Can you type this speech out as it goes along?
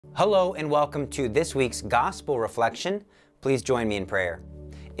Hello and welcome to this week's Gospel Reflection. Please join me in prayer.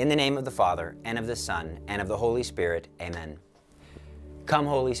 In the name of the Father, and of the Son, and of the Holy Spirit, amen. Come,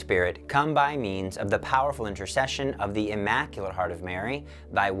 Holy Spirit, come by means of the powerful intercession of the Immaculate Heart of Mary,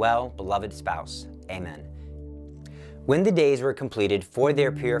 thy well-beloved spouse. Amen. When the days were completed for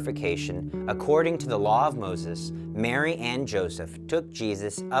their purification, according to the law of Moses, Mary and Joseph took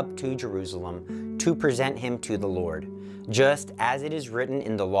Jesus up to Jerusalem to present him to the Lord, just as it is written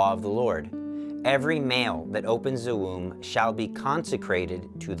in the law of the Lord. Every male that opens the womb shall be consecrated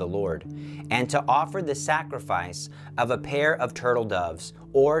to the Lord, and to offer the sacrifice of a pair of turtle doves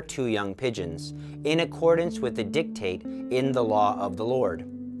or 2 young pigeons, in accordance with the dictate in the law of the Lord.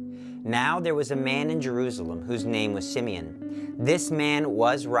 Now there was a man in Jerusalem whose name was Simeon. This man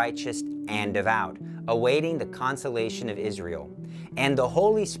was righteous and devout, awaiting the consolation of Israel, and the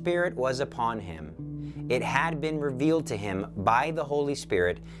Holy Spirit was upon him. It had been revealed to him by the Holy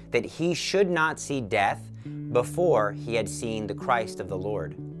Spirit that he should not see death before he had seen the Christ of the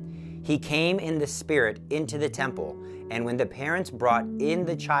Lord. He came in the Spirit into the temple, and when the parents brought in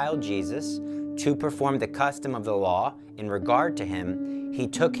the child Jesus to perform the custom of the law in regard to him, he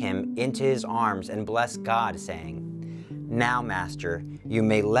took him into his arms and blessed God, saying, "Now, Master, you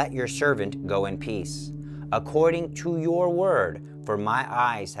may let your servant go in peace, according to your word, for my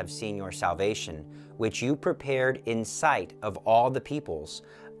eyes have seen your salvation, which you prepared in sight of all the peoples,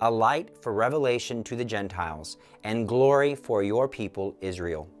 a light for revelation to the Gentiles, and glory for your people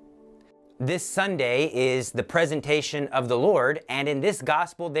Israel." This Sunday is the presentation of the Lord, and in this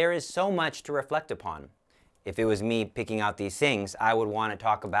gospel there is so much to reflect upon. If it was me picking out these things, I would want to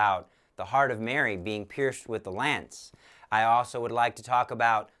talk about the heart of Mary being pierced with the lance. I also would like to talk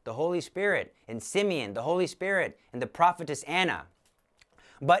about the Holy Spirit and Simeon, the Holy Spirit, and the prophetess Anna.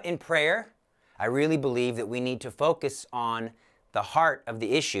 But in prayer, I really believe that we need to focus on the heart of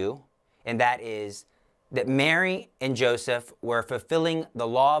the issue, and that is that Mary and Joseph were fulfilling the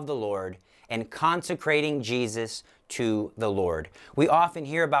law of the Lord and consecrating Jesus to the Lord. We often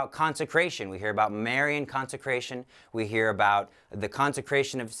hear about consecration. We hear about Marian consecration. We hear about the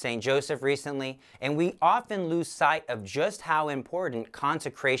consecration of St. Joseph recently, and we often lose sight of just how important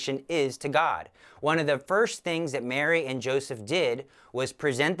consecration is to God. One of the first things that Mary and Joseph did was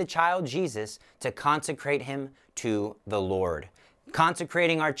present the child Jesus to consecrate him to the Lord.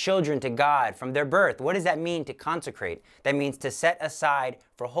 Consecrating our children to God from their birth. What does that mean to consecrate? That means to set aside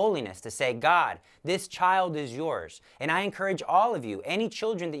for holiness, to say, God, this child is yours. And I encourage all of you, any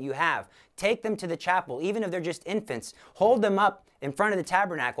children that you have, take them to the chapel, even if they're just infants, hold them up in front of the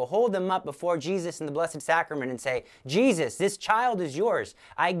tabernacle, hold them up before Jesus in the Blessed Sacrament and say, Jesus, this child is yours.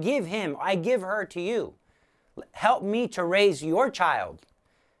 I give him, I give her to you. Help me to raise your child.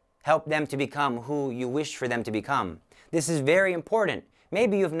 Help them to become who you wish for them to become. This is very important.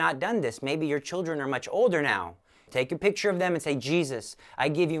 Maybe you have not done this. Maybe your children are much older now. Take a picture of them and say, Jesus, I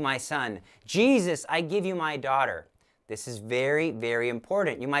give you my son. Jesus, I give you my daughter. This is very, very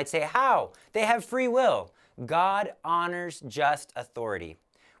important. You might say, how? They have free will. God honors just authority.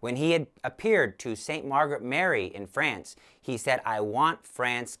 When he had appeared to St. Margaret Mary in France, he said, I want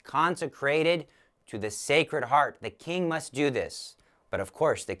France consecrated to the Sacred Heart. The king must do this. But of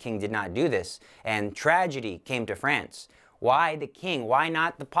course, the king did not do this, and tragedy came to France. Why the king? Why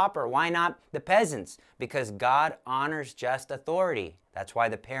not the pauper? Why not the peasants? Because God honors just authority. That's why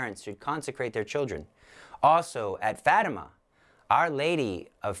the parents should consecrate their children. Also, at Fatima, Our Lady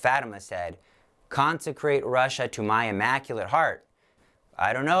of Fatima said, consecrate Russia to my Immaculate Heart.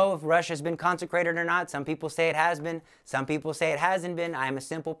 I don't know if Russia's been consecrated or not. Some people say it has been. Some people say it hasn't been. I'm a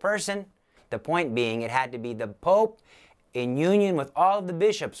simple person. The point being, it had to be the Pope in union with all of the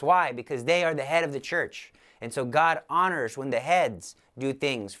bishops. Why? Because they are the head of the church. And so God honors when the heads do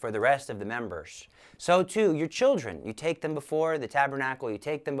things for the rest of the members. So too, your children, you take them before the tabernacle, you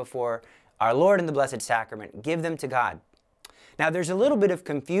take them before our Lord in the Blessed Sacrament, give them to God. Now there's a little bit of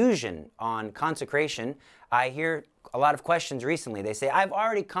confusion on consecration. I hear a lot of questions recently. They say, I've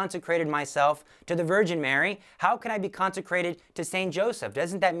already consecrated myself to the Virgin Mary. How can I be consecrated to St. Joseph?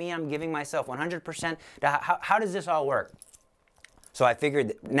 Doesn't that mean I'm giving myself 100%? How does this all work? So I figured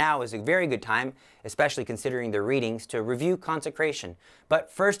that now is a very good time, especially considering the readings, to review consecration.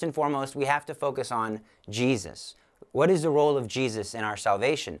 But first and foremost, we have to focus on Jesus. What is the role of Jesus in our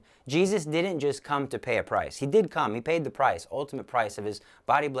salvation? Jesus didn't just come to pay a price. He did come. He paid the price, ultimate price of his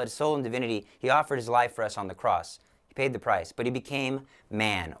body, blood, soul, and divinity. He offered his life for us on the cross. He paid the price, but he became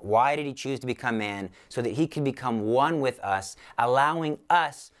man. Why did he choose to become man? So that he could become one with us, allowing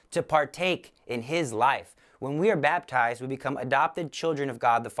us to partake in his life. When we are baptized, we become adopted children of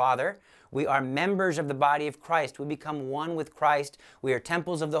God the Father. We are members of the body of Christ. We become one with Christ. We are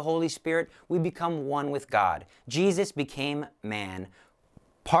temples of the Holy Spirit. We become one with God. Jesus became man,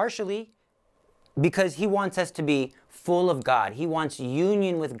 partially because he wants us to be full of God. He wants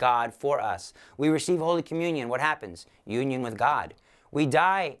union with God for us. We receive Holy Communion. What happens? Union with God. We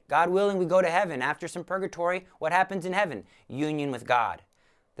die, God willing, we go to heaven. After some purgatory, what happens in heaven? Union with God.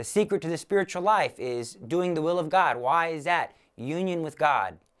 The secret to the spiritual life is doing the will of God. Why is that? Union with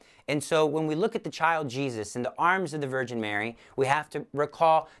God. And so when we look at the child Jesus in the arms of the Virgin Mary, we have to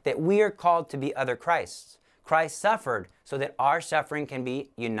recall that we are called to be other Christs. Christ suffered so that our suffering can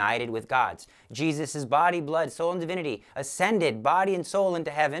be united with God's. Jesus' body, blood, soul, and divinity ascended body and soul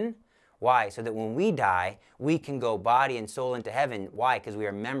into heaven. Why? So that when we die, we can go body and soul into heaven. Why? Because we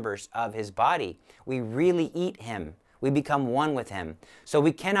are members of his body. We really eat him. We become one with him. So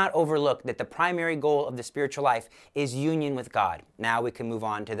we cannot overlook that the primary goal of the spiritual life is union with God. Now we can move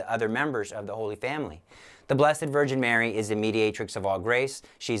on to the other members of the Holy Family. The Blessed Virgin Mary is the mediatrix of all grace.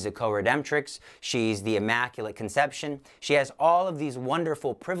 She's the co-redemptrix. She's the Immaculate Conception. She has all of these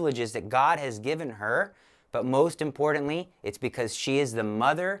wonderful privileges that God has given her. But most importantly, it's because she is the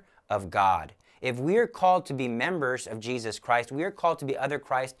mother of God. If we are called to be members of Jesus Christ, we are called to be other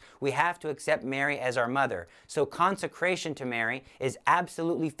Christ, we have to accept Mary as our mother. So consecration to Mary is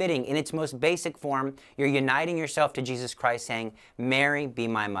absolutely fitting. In its most basic form, you're uniting yourself to Jesus Christ saying, Mary, be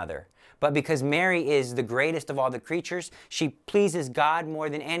my mother. But because Mary is the greatest of all the creatures, she pleases God more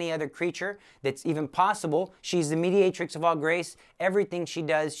than any other creature that's even possible. She's the mediatrix of all grace. Everything she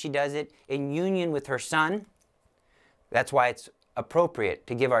does it in union with her Son. That's why it's appropriate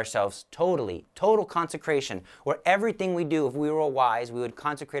to give ourselves total consecration, where everything we do, if we were wise, we would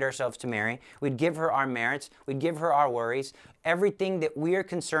consecrate ourselves to Mary. We'd give her our merits. We'd give her our worries. Everything that we are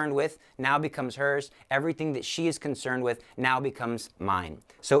concerned with now becomes hers. Everything that she is concerned with now becomes mine.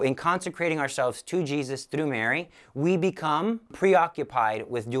 So in consecrating ourselves to Jesus through Mary, we become preoccupied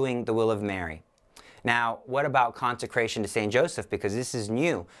with doing the will of Mary. Now, what about consecration to St. Joseph? Because this is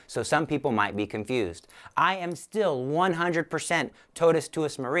new, so some people might be confused. I am still 100% totus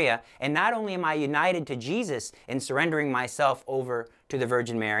tuus Maria, and not only am I united to Jesus in surrendering myself over to the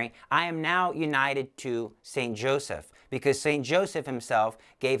Virgin Mary, I am now united to St. Joseph, because St. Joseph himself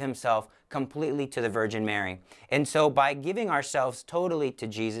gave himself completely to the Virgin Mary. And so by giving ourselves totally to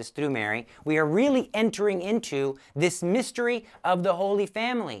Jesus through Mary, we are really entering into this mystery of the Holy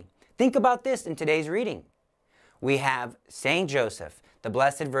Family. Think about this in today's reading. We have St. Joseph, the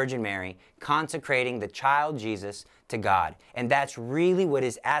Blessed Virgin Mary, consecrating the child Jesus to God. And that's really what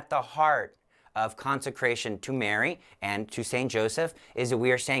is at the heart of consecration to Mary and to St. Joseph, is that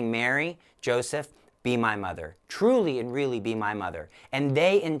we are saying, Mary, Joseph, be my mother. Truly and really be my mother. And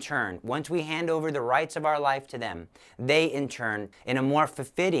they in turn, once we hand over the rights of our life to them, they in turn, in a more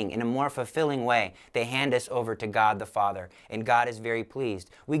fulfilling way, they hand us over to God the Father. And God is very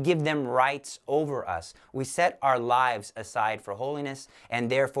pleased. We give them rights over us. We set our lives aside for holiness, and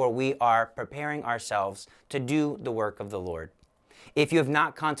therefore we are preparing ourselves to do the work of the Lord. If you have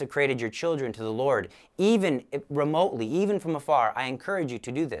not consecrated your children to the Lord, even remotely, even from afar, I encourage you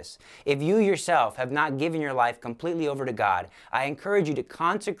to do this. If you yourself have not given your life completely over to God, I encourage you to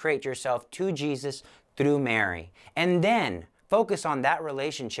consecrate yourself to Jesus through Mary. And then focus on that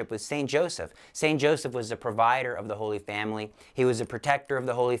relationship with St. Joseph. St. Joseph was the provider of the Holy Family. He was the protector of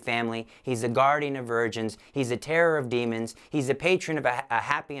the Holy Family. He's the guardian of virgins. He's the terror of demons. He's the patron of a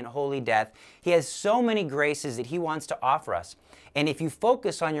happy and holy death. He has so many graces that he wants to offer us. And if you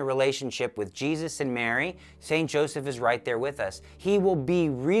focus on your relationship with Jesus and Mary, St. Joseph is right there with us. He will be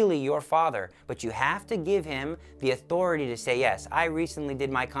really your father, but you have to give him the authority to say, yes, I recently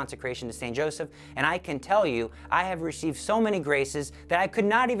did my consecration to St. Joseph, and I can tell you, I have received so many graces that I could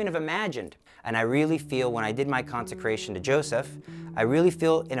not even have imagined. And I really feel when I did my consecration to Joseph, I really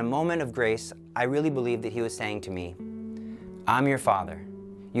feel in a moment of grace, I really believe that he was saying to me, I'm your father.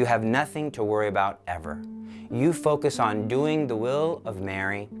 You have nothing to worry about ever. You focus on doing the will of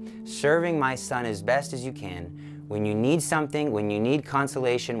Mary, serving my Son as best as you can. When you need something, when you need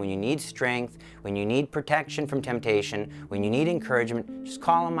consolation, when you need strength, when you need protection from temptation, when you need encouragement, just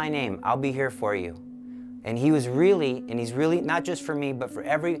call on my name. I'll be here for you. And he's really not just for me, but for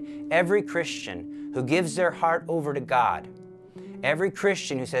every Christian who gives their heart over to God. Every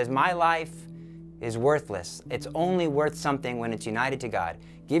Christian who says, my life is worthless. It's only worth something when it's united to God.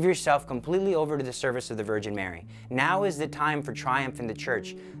 Give yourself completely over to the service of the Virgin Mary. Now is the time for triumph in the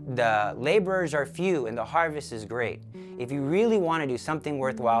church. The laborers are few and the harvest is great. If you really want to do something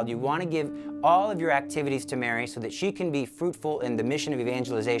worthwhile, you want to give all of your activities to Mary so that she can be fruitful in the mission of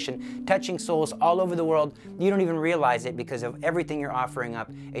evangelization, touching souls all over the world. You don't even realize it because of everything you're offering up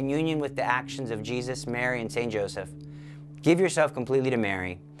in union with the actions of Jesus, Mary, and St. Joseph. Give yourself completely to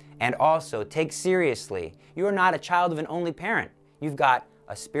Mary. And also take seriously, you are not a child of an only parent. You've got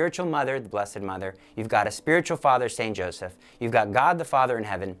a spiritual mother, the Blessed Mother. You've got a spiritual father, St. Joseph. You've got God the Father in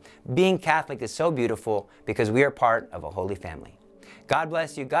heaven. Being Catholic is so beautiful because we are part of a holy family. God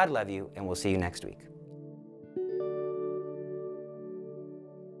bless you, God love you, and we'll see you next week.